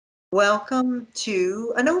Welcome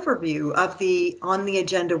to an overview of the On the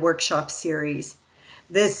Agenda workshop series.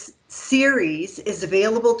 This series is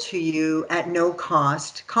available to you at no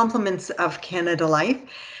cost, compliments of Canada Life,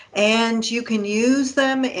 and you can use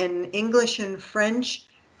them in English and French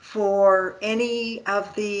for any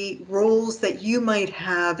of the roles that you might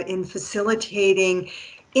have in facilitating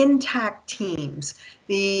intact teams.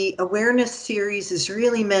 The awareness series is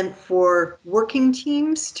really meant for working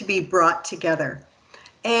teams to be brought together.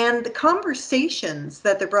 And the conversations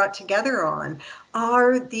that they're brought together on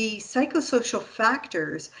are the psychosocial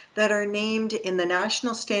factors that are named in the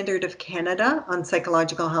National Standard of Canada on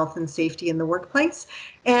Psychological Health and Safety in the Workplace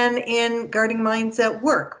and in Guarding Minds at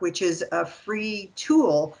Work, which is a free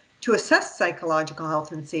tool to assess psychological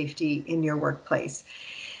health and safety in your workplace.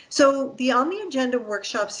 So the On the Agenda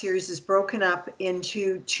workshop series is broken up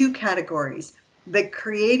into two categories. The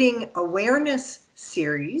Creating Awareness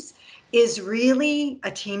series is really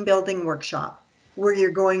a team building workshop where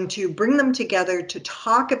you're going to bring them together to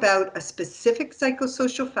talk about a specific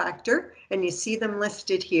psychosocial factor, and you see them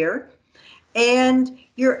listed here, and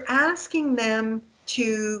you're asking them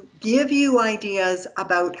to give you ideas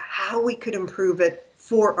about how we could improve it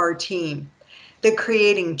for our team. The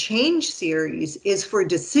Creating Change series is for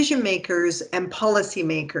decision makers and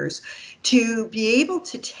policymakers to be able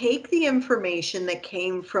to take the information that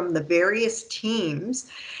came from the various teams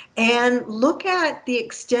and look at the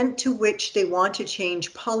extent to which they want to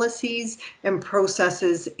change policies and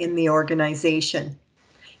processes in the organization.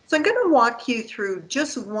 So I'm going to walk you through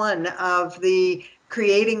just one of the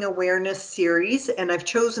Creating Awareness series, and I've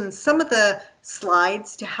chosen some of the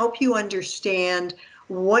slides to help you understand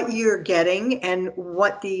what you're getting and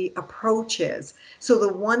what the approach is. So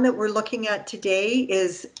the one that we're looking at today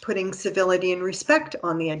is putting civility and respect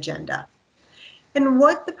on the agenda. And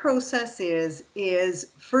what the process is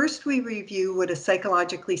first we review what a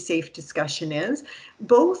psychologically safe discussion is,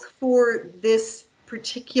 both for this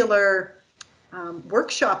particular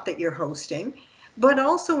workshop that you're hosting, but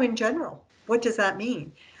also in general. What does that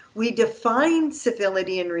mean? We define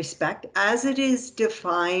civility and respect as it is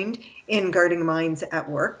defined in Guarding Minds at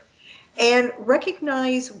Work and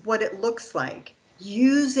recognize what it looks like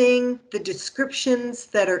using the descriptions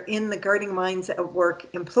that are in the Guarding Minds at Work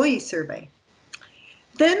employee survey.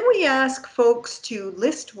 Then we ask folks to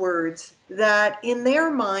list words that in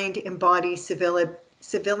their mind embody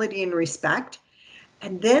civility and respect,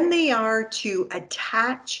 and then they are to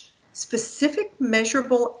attach specific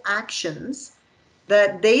measurable actions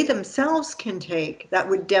that they themselves can take that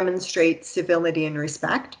would demonstrate civility and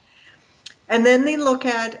respect. And then they look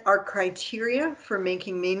at our criteria for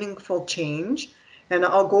making meaningful change. And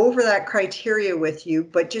I'll go over that criteria with you,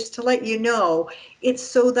 but just to let you know, it's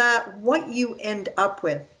so that what you end up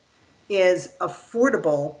with is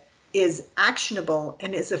affordable, is actionable,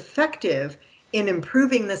 and is effective in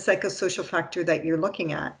improving the psychosocial factor that you're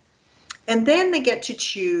looking at. And then they get to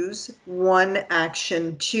choose one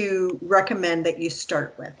action to recommend that you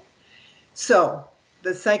start with. So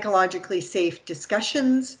the psychologically safe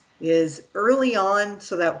discussions is early on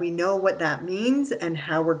so that we know what that means and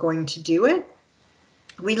how we're going to do it.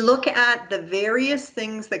 We look at the various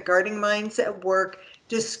things that Guarding Minds at Work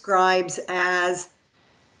describes as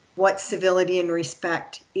what civility and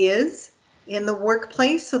respect is in the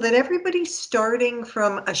workplace so that everybody's starting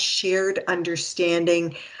from a shared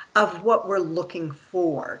understanding of what we're looking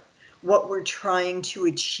for, what we're trying to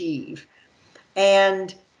achieve.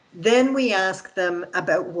 And then we ask them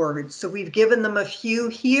about words. So we've given them a few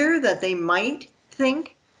here that they might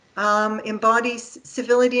think embodies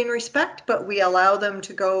civility and respect, but we allow them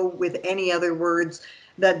to go with any other words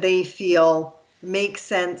that they feel make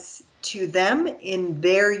sense to them in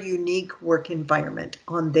their unique work environment,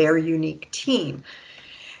 on their unique team.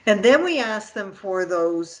 And then we ask them for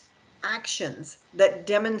those actions that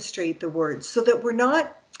demonstrate the words so that we're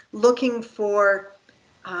not looking for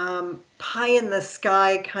pie in the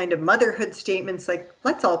sky kind of motherhood statements like,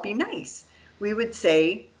 let's all be nice. We would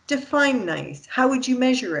say, define nice. How would you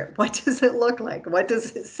measure it? What does it look like? What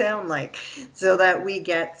does it sound like? So that we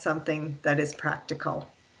get something that is practical.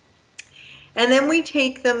 And then we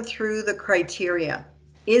take them through the criteria.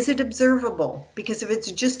 Is it observable? Because if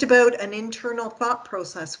it's just about an internal thought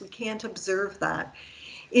process, we can't observe that.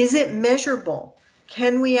 Is it measurable?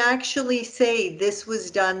 Can we actually say this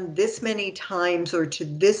was done this many times or to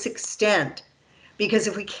this extent? Because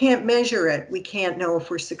if we can't measure it, we can't know if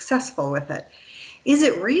we're successful with it. Is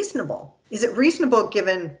it reasonable? Is it reasonable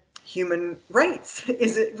given human rights?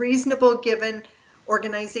 Is it reasonable given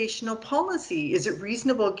organizational policy? Is it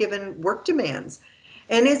reasonable given work demands?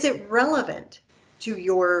 And is it relevant to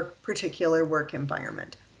your particular work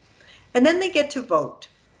environment? And then they get to vote.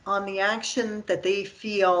 on the action that they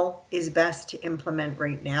feel is best to implement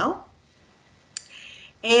right now.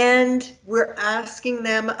 And we're asking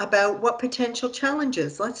them about what potential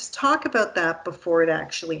challenges. Let's talk about that before it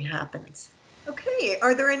actually happens. Okay,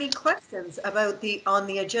 are there any questions about the on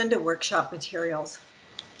the agenda workshop materials?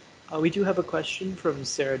 We do have a question from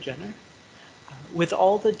Sarah Jenner. With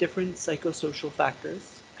all the different psychosocial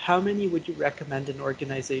factors, how many would you recommend an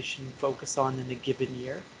organization focus on in a given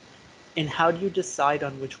year? And how do you decide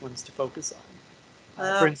on which ones to focus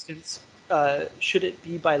on? For Uh, instance, should it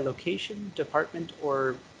be by location, department,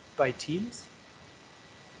 or by teams?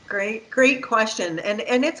 great question.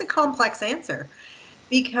 And it's a complex answer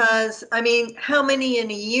because, I mean, how many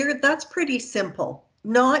in a year? That's pretty simple.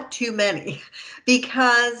 Not too many,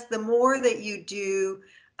 because the more that you do,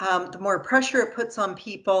 the more pressure it puts on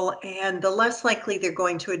people and the less likely they're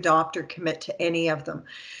going to adopt or commit to any of them.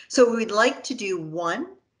 So we'd like to do one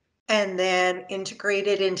and then integrate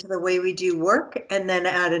it into the way we do work and then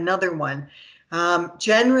add another one.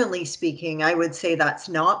 Generally speaking, I would say that's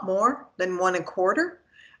not more than one a quarter,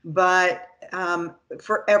 but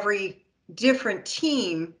for every different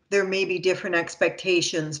team, there may be different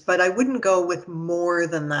expectations, but I wouldn't go with more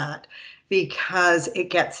than that because it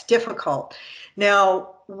gets difficult.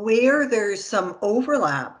 Now, where there's some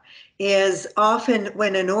overlap is often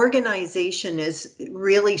when an organization is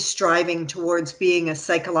really striving towards being a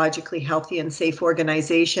psychologically healthy and safe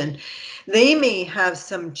organization, they may have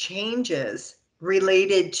some changes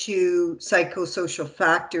related to psychosocial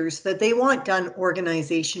factors that they want done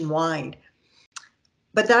organization wide.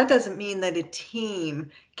 But that doesn't mean that a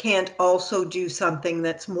team can't also do something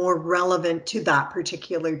that's more relevant to that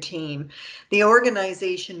particular team. The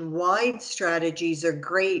organization-wide strategies are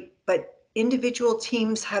great, but individual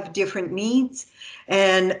teams have different needs,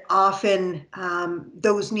 and often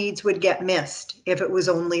those needs would get missed if it was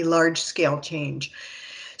only large-scale change.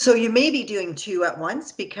 So you may be doing two at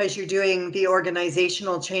once because you're doing the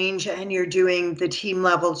organizational change and you're doing the team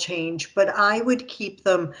level change, but I would keep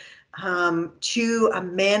them to a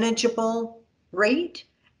manageable rate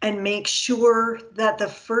and make sure that the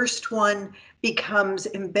first one becomes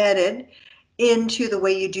embedded into the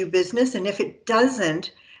way you do business. And if it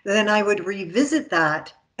doesn't, then I would revisit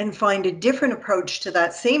that and find a different approach to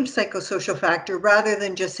that same psychosocial factor rather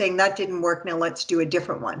than just saying that didn't work, now let's do a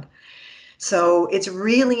different one. So it's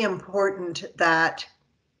really important that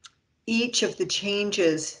each of the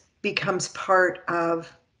changes becomes part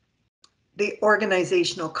of the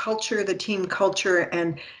organizational culture, the team culture,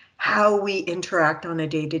 and how we interact on a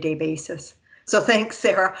day-to-day basis. So thanks,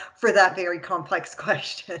 Sarah, for that very complex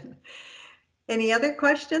question. Any other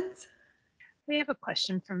questions? We have a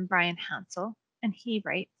question from Brian Hansel, and he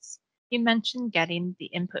writes, you mentioned getting the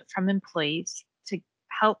input from employees to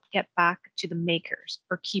help get back to the makers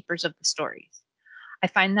or keepers of the stories. I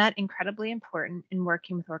find that incredibly important in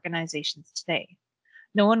working with organizations today.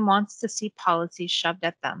 No one wants to see policies shoved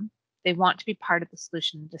at them. They want to be part of the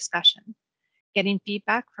solution and discussion. Getting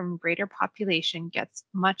feedback from greater population gets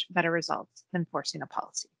much better results than forcing a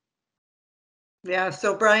policy. Yeah,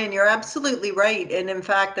 so Brian, you're absolutely right. And in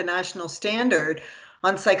fact, the national standard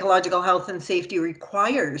on psychological health and safety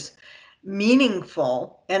requires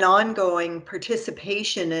meaningful and ongoing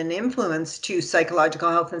participation and influence to psychological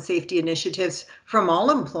health and safety initiatives from all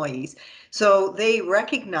employees. So they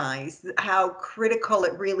recognize how critical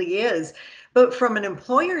it really is. But from an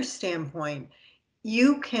employer standpoint,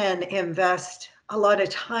 you can invest a lot of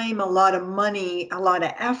time, a lot of money, a lot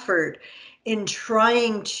of effort in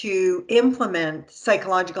trying to implement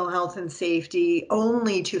psychological health and safety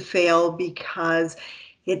only to fail because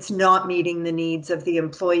it's not meeting the needs of the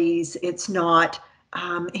employees. It's not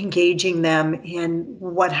engaging them in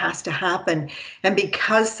what has to happen. And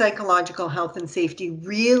because psychological health and safety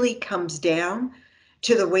really comes down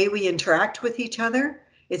to the way we interact with each other,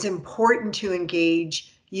 it's important to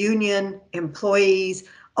engage union, employees,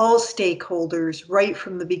 all stakeholders right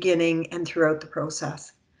from the beginning and throughout the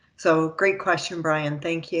process. So great question, Brian.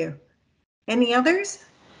 Thank you. Any others?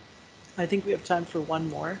 I think we have time for one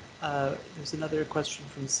more. There's another question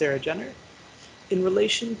from Sarah Jenner. In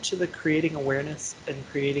relation to the creating awareness and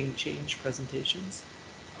creating change presentations,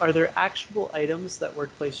 are there actionable items that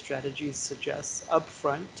Workplace Strategies suggests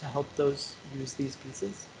upfront to help those use these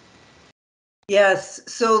pieces? Yes,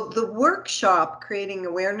 so the workshop Creating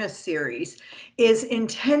Awareness series is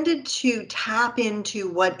intended to tap into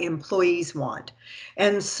what employees want.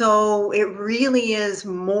 And so it really is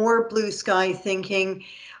more blue sky thinking.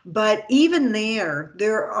 But even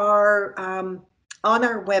there are on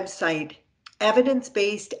our website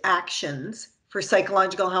evidence-based actions for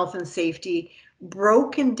psychological health and safety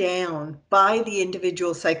broken down by the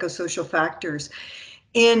individual psychosocial factors.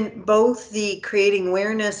 In both the creating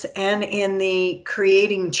awareness and in the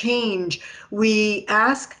creating change, we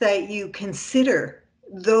ask that you consider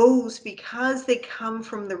those because they come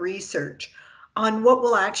from the research on what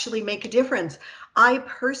will actually make a difference. I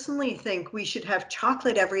personally think we should have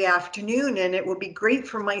chocolate every afternoon and it will be great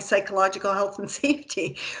for my psychological health and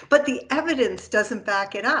safety, but the evidence doesn't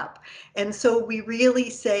back it up. And so we really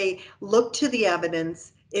say, look to the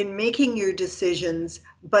evidence in making your decisions,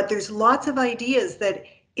 but there's lots of ideas that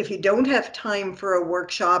if you don't have time for a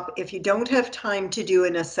workshop, if you don't have time to do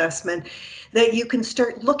an assessment, that you can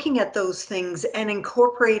start looking at those things and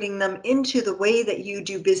incorporating them into the way that you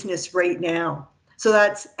do business right now. So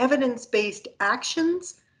that's evidence-based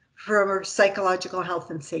actions for psychological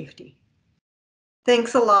health and safety.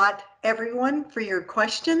 Thanks a lot, everyone, for your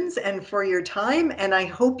questions and for your time. And I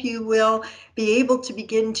hope you will be able to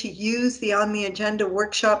begin to use the On the Agenda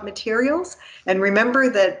workshop materials. And remember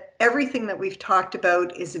that everything that we've talked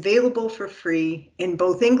about is available for free in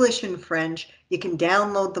both English and French. You can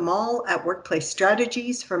download them all at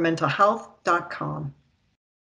workplacestrategiesformentalhealth.com.